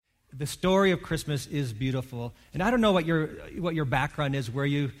the story of Christmas is beautiful. And I don't know what your background is, where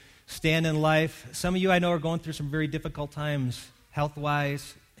you stand in life. Some of you I know are going through some very difficult times,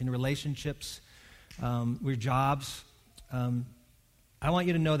 health-wise, in relationships, with jobs. I want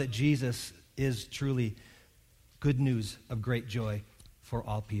you to know that Jesus is truly good news of great joy for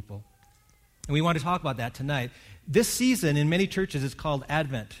all people. And we want to talk about that tonight. This season in many churches is called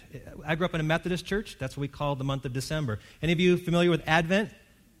Advent. I grew up in a Methodist church. That's what we call the month of December. Any of you familiar with Advent?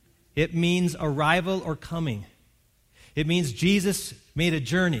 It means arrival or coming. It means Jesus made a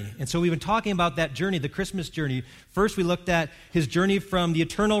journey. And so we've been talking about that journey, the Christmas journey. First, we looked at his journey from the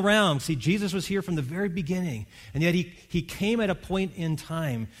eternal realm. See, Jesus was here from the very beginning. And yet he came at a point in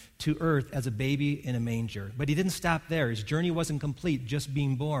time to earth as a baby in a manger. But he didn't stop there. His journey wasn't complete just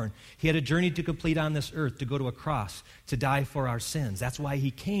being born. He had a journey to complete on this earth, to go to a cross, to die for our sins. That's why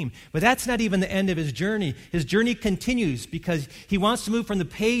he came. But that's not even the end of his journey. His journey continues because he wants to move from the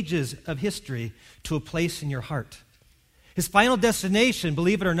pages of history to a place in your heart. His final destination,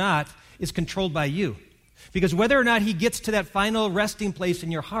 believe it or not, is controlled by you. Because whether or not he gets to that final resting place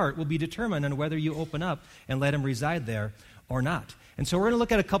in your heart will be determined on whether you open up and let him reside there or not. And so we're going to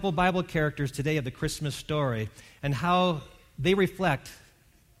look at a couple Bible characters today of the Christmas story and how they reflect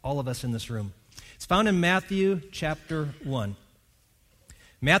all of us in this room. It's found in Matthew chapter 1.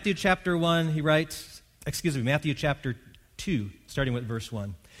 Matthew chapter 1, Matthew chapter 2, starting with verse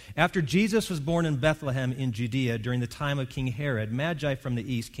 1. After Jesus was born in Bethlehem in Judea during the time of King Herod, Magi from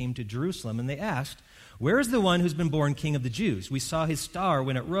the east came to Jerusalem, and they asked, "Where is the one who's been born King of the Jews? We saw his star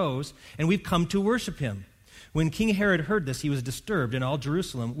when it rose, and we've come to worship him." When King Herod heard this, he was disturbed, and all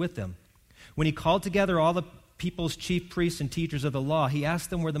Jerusalem with him. When he called together all the people's chief priests and teachers of the law, he asked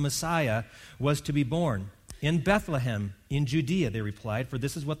them where the Messiah was to be born. "In Bethlehem, in Judea," they replied, "for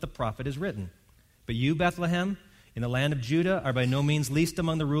this is what the prophet has written. But you, Bethlehem, in the land of Judah, are by no means least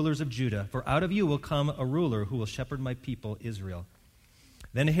among the rulers of Judah, for out of you will come a ruler who will shepherd my people Israel."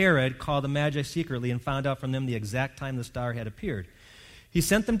 Then Herod called the Magi secretly and found out from them the exact time the star had appeared. He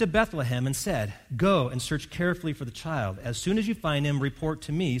sent them to Bethlehem and said, "Go and search carefully for the child. As soon as you find him, report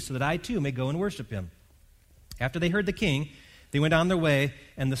to me, so that I too may go and worship him." After they heard the king, they went on their way,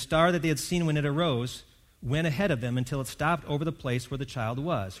 and the star that they had seen when it arose went ahead of them until it stopped over the place where the child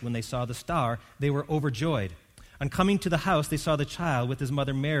was. When they saw the star, they were overjoyed. On coming to the house, they saw the child with his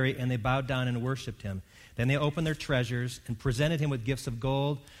mother Mary, and they bowed down and worshipped him. Then they opened their treasures and presented him with gifts of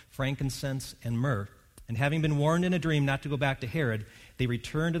gold, frankincense, and myrrh. And having been warned in a dream not to go back to Herod, they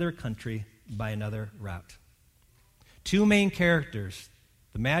returned to their country by another route. Two main characters,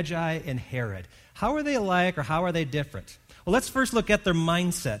 the Magi and Herod. How are they alike or how are they different? Well, let's first look at their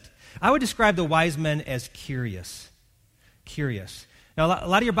mindset. I would describe the wise men as curious. Curious. Now, a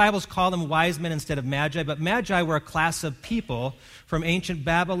lot of your Bibles call them wise men instead of magi, but magi were a class of people from ancient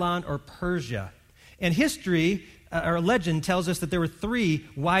Babylon or Persia. And history, or legend, tells us that there were 3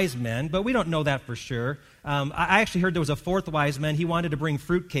 wise men, but we don't know that for sure. I actually heard there was a 4th wise man. He wanted to bring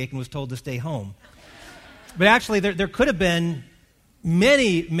fruitcake and was told to stay home. But actually, there could have been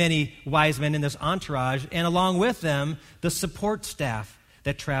many, many wise men in this entourage, and along with them, the support staff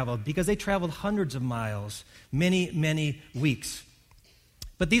that traveled, because they traveled hundreds of miles, many, many weeks.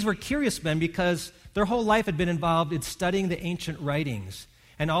 But these were curious men because their whole life had been involved in studying the ancient writings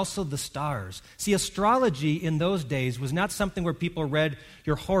and also the stars. See, astrology in those days was not something where people read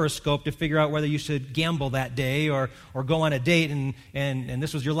your horoscope to figure out whether you should gamble that day or go on a date and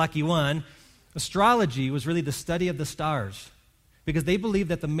this was your lucky one. Astrology was really the study of the stars because they believed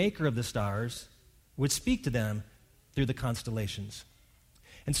that the maker of the stars would speak to them through the constellations.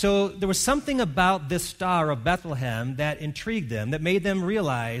 And so there was something about this star of Bethlehem that intrigued them, that made them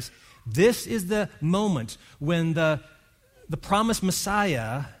realize this is the moment when the promised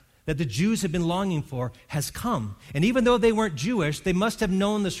Messiah that the Jews had been longing for has come. And even though they weren't Jewish, they must have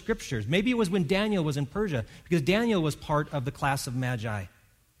known the scriptures. Maybe it was when Daniel was in Persia, because Daniel was part of the class of Magi.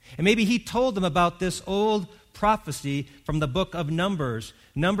 And maybe he told them about this old prophecy from the book of Numbers,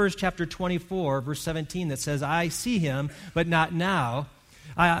 Numbers chapter 24, verse 17, that says, "I see him, but not now.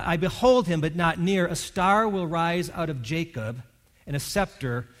 I behold him, but not near. A star will rise out of Jacob, and a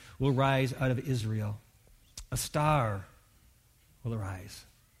scepter will rise out of Israel." A star will arise.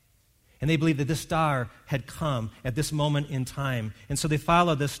 And they believed that this star had come at this moment in time. And so they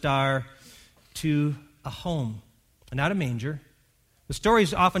followed this star to a home, not a manger. The story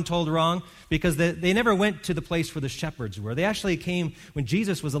is often told wrong because they never went to the place where the shepherds were. They actually came when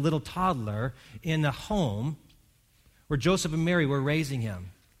Jesus was a little toddler in a home where Joseph and Mary were raising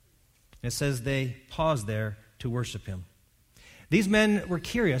him. And it says they paused there to worship him. These men were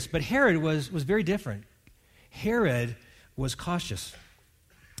curious, but Herod was very different. Herod was cautious.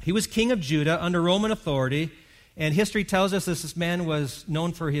 He was king of Judah under Roman authority, and history tells us this man was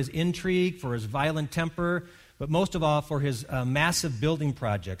known for his intrigue, for his violent temper, but most of all for his massive building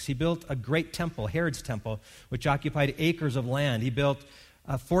projects. He built a great temple, Herod's temple, which occupied acres of land. He built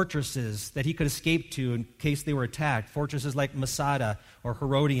fortresses that he could escape to in case they were attacked, fortresses like Masada or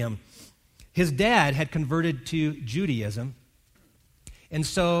Herodium. His dad had converted to Judaism, and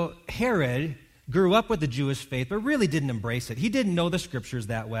so Herod grew up with the Jewish faith, but really didn't embrace it. He didn't know the scriptures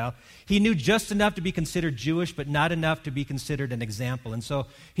that well. He knew just enough to be considered Jewish, but not enough to be considered an example. And so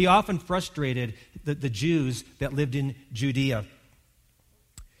he often frustrated the Jews that lived in Judea.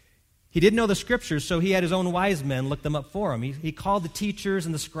 He didn't know the scriptures, so he had his own wise men look them up for him. He called the teachers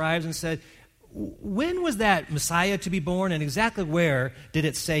and the scribes and said, when was that Messiah to be born, and exactly where did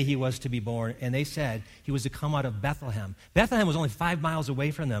it say he was to be born? And they said he was to come out of Bethlehem. Bethlehem was only 5 miles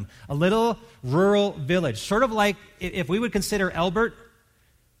away from them, a little rural village, sort of like if we would consider Elbert,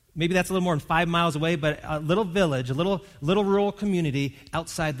 maybe that's a little more than 5 miles away, but a little village, a little rural community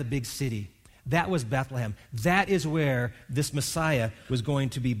outside the big city. That was Bethlehem. That is where this Messiah was going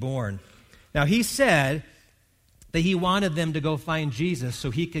to be born. Now, he said that he wanted them to go find Jesus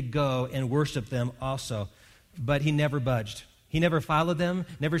so he could go and worship them also. But he never budged. He never followed them,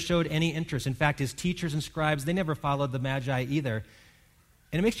 never showed any interest. In fact, his teachers and scribes, they never followed the Magi either.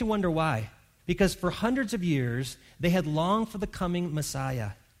 And it makes you wonder why. Because for hundreds of years, they had longed for the coming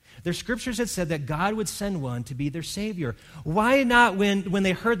Messiah. Their scriptures had said that God would send one to be their Savior. Why not, when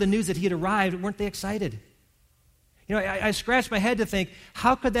they heard the news that he had arrived, weren't they excited? You know, I scratched my head to think,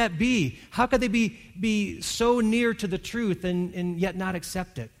 how could that be? How could they be so near to the truth and yet not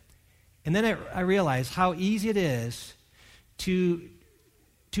accept it? And then I realized how easy it is to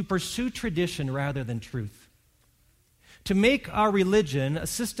pursue tradition rather than truth. To make our religion a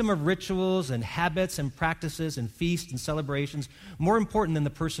system of rituals and habits and practices and feasts and celebrations more important than the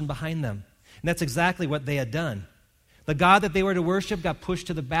person behind them. And that's exactly what they had done. The God that they were to worship got pushed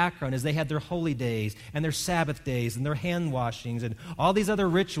to the background as they had their holy days and their Sabbath days and their hand washings and all these other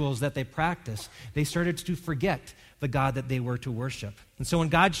rituals that they practiced. They started to forget the God that they were to worship. And so when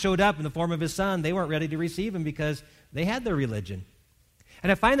God showed up in the form of his son, they weren't ready to receive him because they had their religion.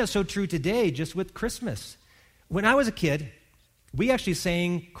 And I find that so true today just with Christmas. When I was a kid, we actually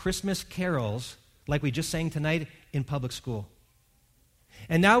sang Christmas carols like we just sang tonight in public school.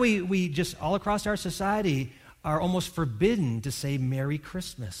 And now we just all across our society are almost forbidden to say Merry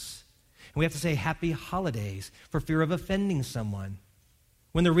Christmas. And we have to say Happy Holidays for fear of offending someone.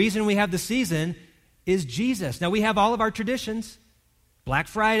 When the reason we have the season is Jesus. Now we have all of our traditions. Black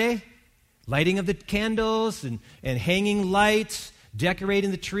Friday, lighting of the candles and hanging lights, decorating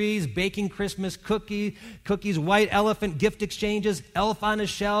the trees, baking Christmas cookies, white elephant gift exchanges, elf on a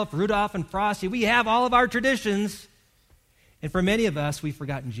shelf, Rudolph and Frosty. We have all of our traditions. And for many of us, we've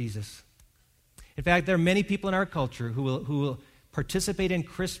forgotten Jesus. In fact, there are many people in our culture who will participate in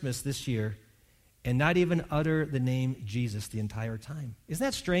Christmas this year and not even utter the name Jesus the entire time. Isn't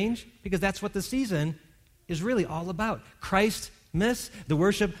that strange? Because that's what the season is really all about. Christmas, the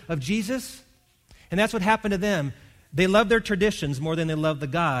worship of Jesus. And that's what happened to them. They loved their traditions more than they loved the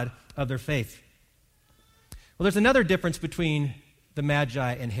God of their faith. Well, there's another difference between the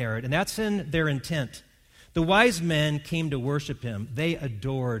Magi and Herod, and that's in their intent. The wise men came to worship him. They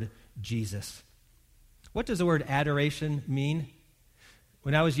adored Jesus. What does the word adoration mean?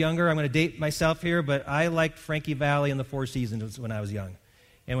 When I was younger, I'm going to date myself here, but I liked Frankie Valli and the Four Seasons when I was young.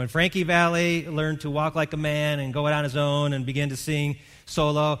 And when Frankie Valli learned to walk like a man and go out on his own and began to sing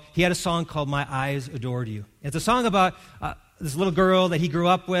solo, he had a song called My Eyes Adored You. It's a song about this little girl that he grew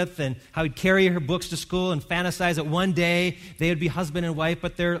up with and how he'd carry her books to school and fantasize that one day they would be husband and wife,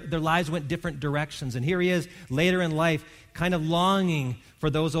 but their lives went different directions. And here he is later in life kind of longing for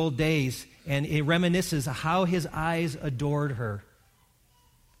those old days, and he reminisces how his eyes adored her.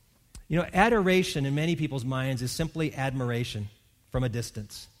 You know, adoration in many people's minds is simply admiration from a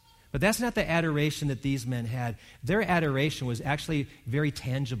distance. But that's not the adoration that these men had. Their adoration was actually very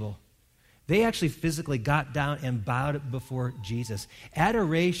tangible. They actually physically got down and bowed before Jesus.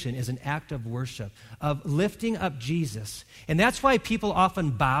 Adoration is an act of worship, of lifting up Jesus. And that's why people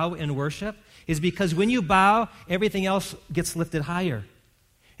often bow in worship, is because when you bow, everything else gets lifted higher.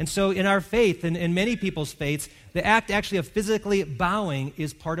 And so in our faith, and in many people's faiths, the act actually of physically bowing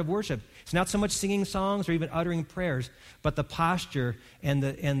is part of worship. It's not so much singing songs or even uttering prayers, but the posture and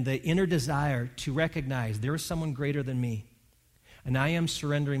the inner desire to recognize there is someone greater than me. And I am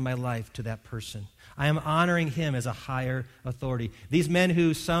surrendering my life to that person. I am honoring him as a higher authority. These men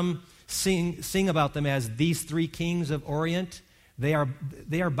who some sing about them as these three kings of Orient, they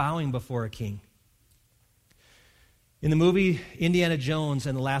are bowing before a king. In the movie Indiana Jones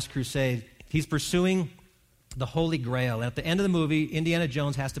and the Last Crusade, he's pursuing the Holy Grail. And at the end of the movie, Indiana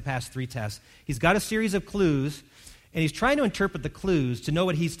Jones has to pass 3 tests. He's got a series of clues, and he's trying to interpret the clues to know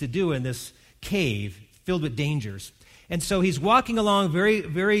what he's to do in this cave filled with dangers. And so he's walking along very,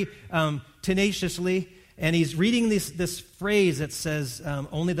 very tenaciously, and he's reading this phrase that says,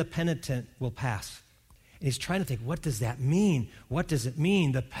 only the penitent will pass. And he's trying to think, what does that mean? What does it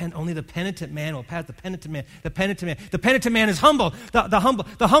mean? Only the penitent man will pass. The penitent man. The penitent man is humble. The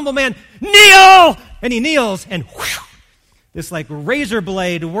humble man, kneel! And he kneels, and whoosh, this like razor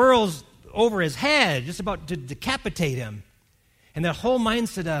blade whirls over his head, just about to decapitate him. And that whole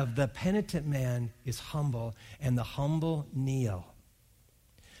mindset of the penitent man is humble, and the humble kneel.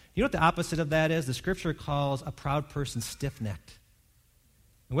 You know what the opposite of that is? The scripture calls a proud person stiff-necked.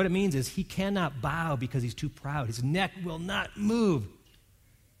 And what it means is he cannot bow because he's too proud. His neck will not move,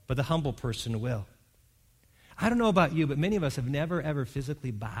 but the humble person will. I don't know about you, but many of us have never, ever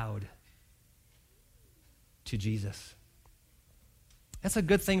physically bowed to Jesus. That's a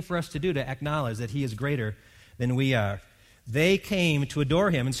good thing for us to do, to acknowledge that he is greater than we are. They came to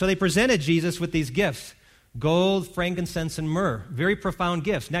adore him, and so they presented Jesus with these gifts: gold, frankincense, and myrrh. Very profound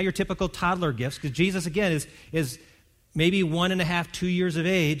gifts. Not your typical toddler gifts, because Jesus, again, is maybe 1.5, 2 years of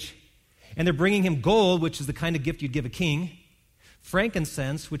age, and they're bringing him gold, which is the kind of gift you'd give a king,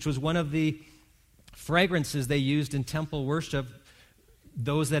 frankincense, which was one of the fragrances they used in temple worship,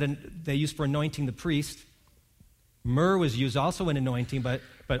 those that they used for anointing the priest. Myrrh was used also in anointing, but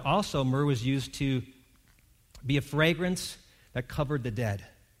also myrrh was used to be a fragrance that covered the dead,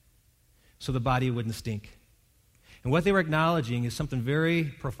 so the body wouldn't stink. And what they were acknowledging is something very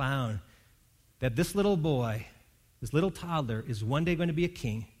profound, that this little boy, this little toddler, is one day going to be a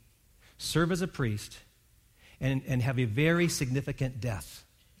king, serve as a priest, and have a very significant death.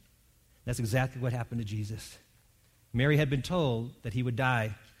 That's exactly what happened to Jesus. Mary had been told that he would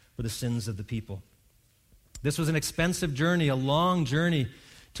die for the sins of the people. This was an expensive journey, a long journey,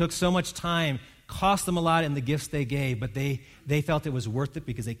 took so much time, cost them a lot in the gifts they gave, but they felt it was worth it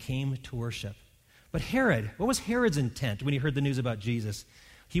because they came to worship. But Herod, what was Herod's intent when he heard the news about Jesus?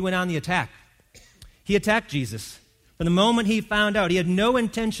 He went on the attack. He attacked Jesus. From the moment he found out, he had no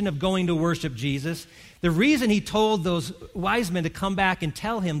intention of going to worship Jesus. The reason he told those wise men to come back and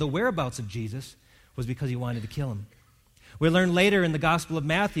tell him the whereabouts of Jesus was because he wanted to kill him. We learn later in the Gospel of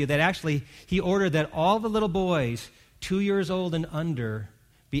Matthew that actually he ordered that all the little boys 2 years old and under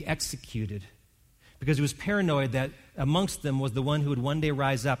be executed because he was paranoid that amongst them was the one who would one day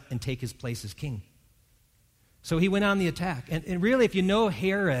rise up and take his place as king. So he went on the attack. And really, if you know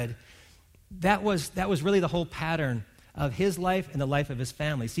Herod, that was really the whole pattern of his life and the life of his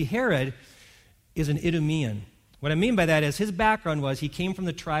family. See, Herod is an Idumean. What I mean by that is his background was he came from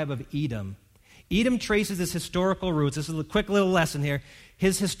the tribe of Edom. Edom traces his historical roots. This is a quick little lesson here.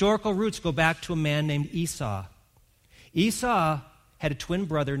 His historical roots go back to a man named Esau. Esau had a twin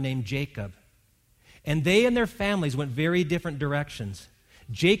brother named Jacob. And they and their families went very different directions.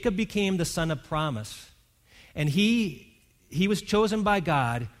 Jacob became the son of promise. And he was chosen by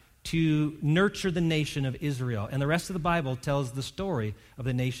God to nurture the nation of Israel. And the rest of the Bible tells the story of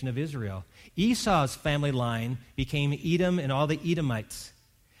the nation of Israel. Esau's family line became Edom and all the Edomites.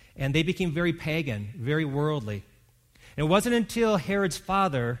 And they became very pagan, very worldly. And it wasn't until Herod's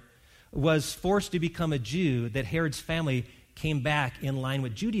father was forced to become a Jew that Herod's family came back in line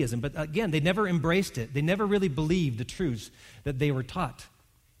with Judaism. But again, they never embraced it. They never really believed the truths that they were taught.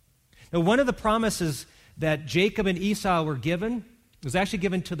 Now, one of the promises that Jacob and Esau were given was actually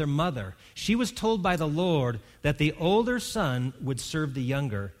given to their mother. She was told by the Lord that the older son would serve the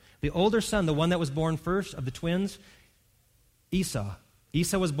younger. The older son, the one that was born first of the twins, Esau.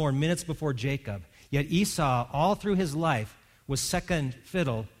 Esau was born minutes before Jacob. Yet Esau, all through his life, was second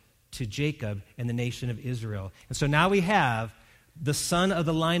fiddle to Jacob and the nation of Israel. And so now we have the son of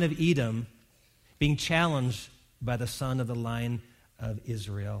the line of Edom being challenged by the son of the line of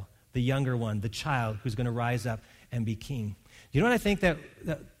Israel, the younger one, the child who's going to rise up and be king. You know what I think that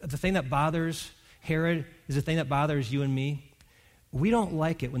the thing that bothers Herod is the thing that bothers you and me? We don't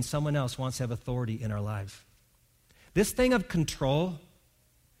like it when someone else wants to have authority in our lives. This thing of control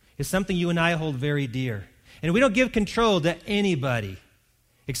is something you and I hold very dear. And we don't give control to anybody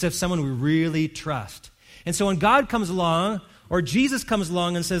except someone we really trust. And so when God comes along or Jesus comes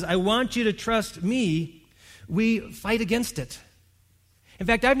along and says, I want you to trust me, we fight against it. In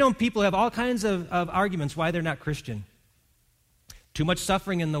fact, I've known people who have all kinds of arguments why they're not Christian. Too much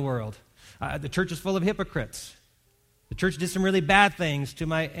suffering in the world. The church is full of hypocrites. The church did some really bad things to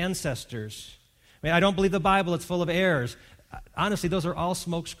my ancestors. I mean, I don't believe the Bible, it's full of errors. Honestly, those are all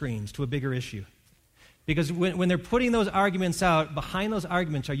smoke screens to a bigger issue. Because when they're putting those arguments out, behind those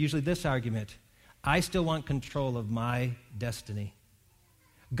arguments are usually this argument: I still want control of my destiny.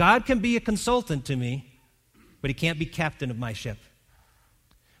 God can be a consultant to me, but he can't be captain of my ship.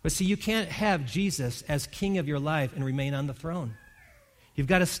 But see, you can't have Jesus as king of your life and remain on the throne. You've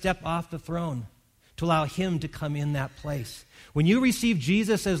got to step off the throne to allow him to come in that place. When you receive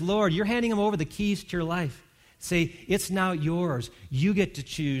Jesus as Lord, you're handing him over the keys to your life. Say, it's now yours. You get to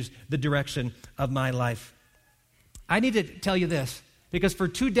choose the direction of my life. I need to tell you this, because for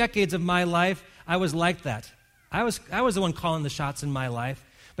 2 decades of my life, I was like that. I was the one calling the shots in my life.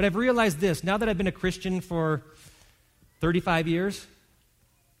 But I've realized this, now that I've been a Christian for 35 years,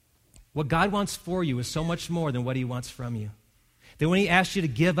 what God wants for you is so much more than what he wants from you. That when he asks you to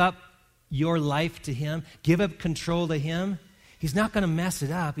give up your life to him, give up control to him, he's not going to mess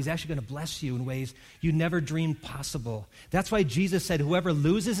it up. He's actually going to bless you in ways you never dreamed possible. That's why Jesus said, whoever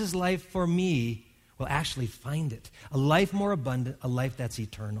loses his life for me will actually find it. A life more abundant, a life that's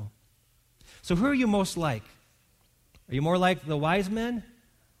eternal. So who are you most like? Are you more like the wise men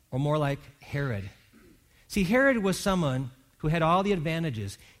or more like Herod? See, Herod was someone who had all the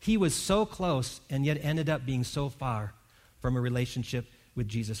advantages. He was so close and yet ended up being so far from a relationship with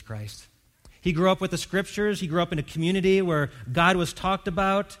Jesus Christ. He grew up with the scriptures. He grew up in a community where God was talked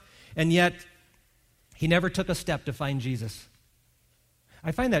about, and yet he never took a step to find Jesus.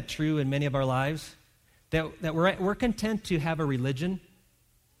 I find that true in many of our lives, that we're content to have a religion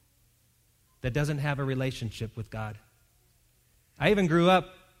that doesn't have a relationship with God. I even grew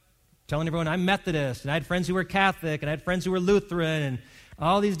up telling everyone I'm Methodist, and I had friends who were Catholic, and I had friends who were Lutheran, and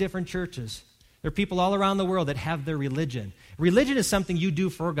all these different churches. There are people all around the world that have their religion. Religion is something you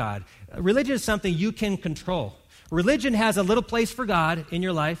do for God. Religion is something you can control. Religion has a little place for God in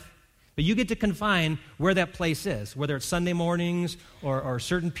your life, but you get to confine where that place is, whether it's Sunday mornings or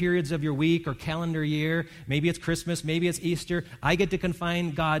certain periods of your week or calendar year. Maybe it's Christmas, maybe it's Easter. I get to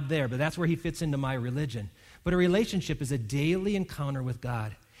confine God there, but that's where he fits into my religion. But a relationship is a daily encounter with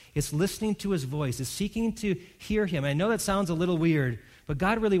God. It's listening to his voice. It's seeking to hear him. I know that sounds a little weird, but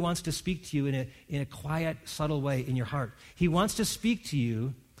God really wants to speak to you in a quiet, subtle way in your heart. He wants to speak to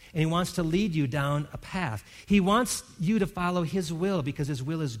you, and he wants to lead you down a path. He wants you to follow his will because his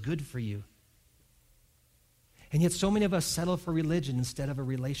will is good for you. And yet so many of us settle for religion instead of a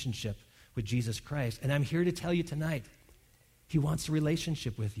relationship with Jesus Christ. And I'm here to tell you tonight, he wants a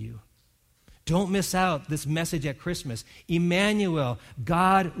relationship with you. Don't miss out this message at Christmas. Emmanuel,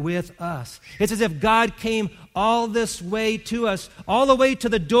 God with us. It's as if God came all this way to us, all the way to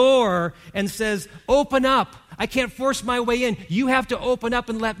the door, and says, open up. I can't force my way in. You have to open up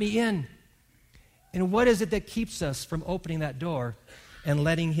and let me in. And what is it that keeps us from opening that door and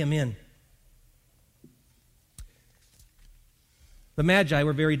letting him in? The Magi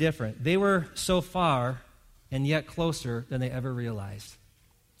were very different. They were so far and yet closer than they ever realized.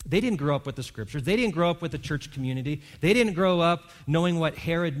 They didn't grow up with the scriptures. They didn't grow up with the church community. They didn't grow up knowing what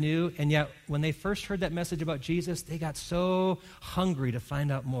Herod knew. And yet, when they first heard that message about Jesus, they got so hungry to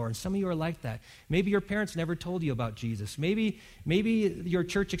find out more. And some of you are like that. Maybe your parents never told you about Jesus. Maybe your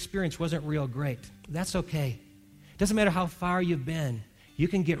church experience wasn't real great. That's okay. It doesn't matter how far you've been. You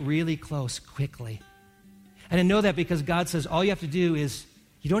can get really close quickly. And I know that because God says all you have to do is,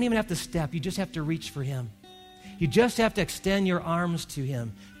 you don't even have to step. You just have to reach for him. You just have to extend your arms to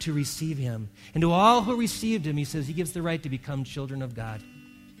him to receive him. And to all who received him, he says he gives the right to become children of God.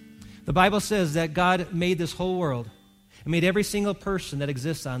 The Bible says that God made this whole world and made every single person that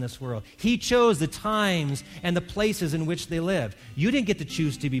exists on this world. He chose the times and the places in which they lived. You didn't get to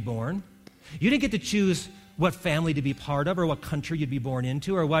choose to be born. You didn't get to choose what family to be part of or what country you'd be born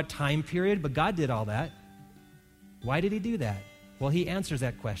into or what time period, but God did all that. Why did he do that? Well, he answers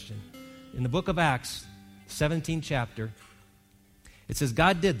that question. In the book of Acts, 17th chapter, it says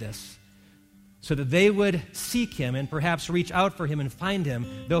God did this so that they would seek him and perhaps reach out for him and find him,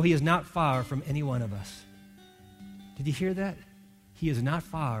 though he is not far from any one of us. Did you hear that? He is not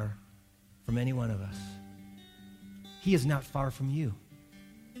far from any one of us. He is not far from you.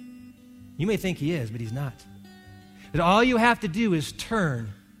 You may think he is, but he's not. That all you have to do is turn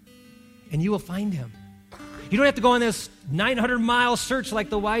and you will find him. You don't have to go on this 900-mile search like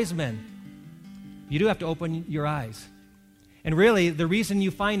the wise men. You do have to open your eyes. And really, the reason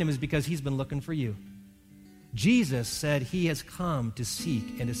you find him is because he's been looking for you. Jesus said he has come to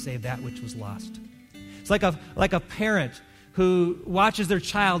seek and to save that which was lost. It's like a parent who watches their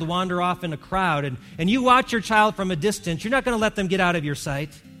child wander off in a crowd, and you watch your child from a distance. You're not going to let them get out of your sight.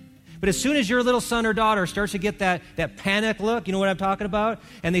 But as soon as your little son or daughter starts to get that panic look, you know what I'm talking about?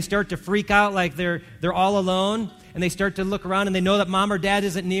 And they start to freak out like they're all alone, and they start to look around and they know that mom or dad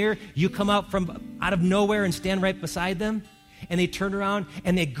isn't near, you come out of nowhere and stand right beside them, and they turn around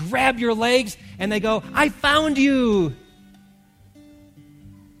and they grab your legs and they go, I found you.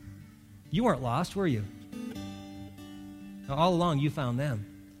 You weren't lost, were you? No, all along you found them.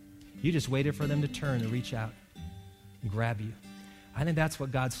 You just waited for them to turn and reach out and grab you. I think that's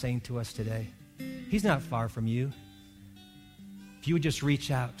what God's saying to us today. He's not far from you. If you would just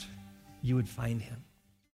reach out, you would find him.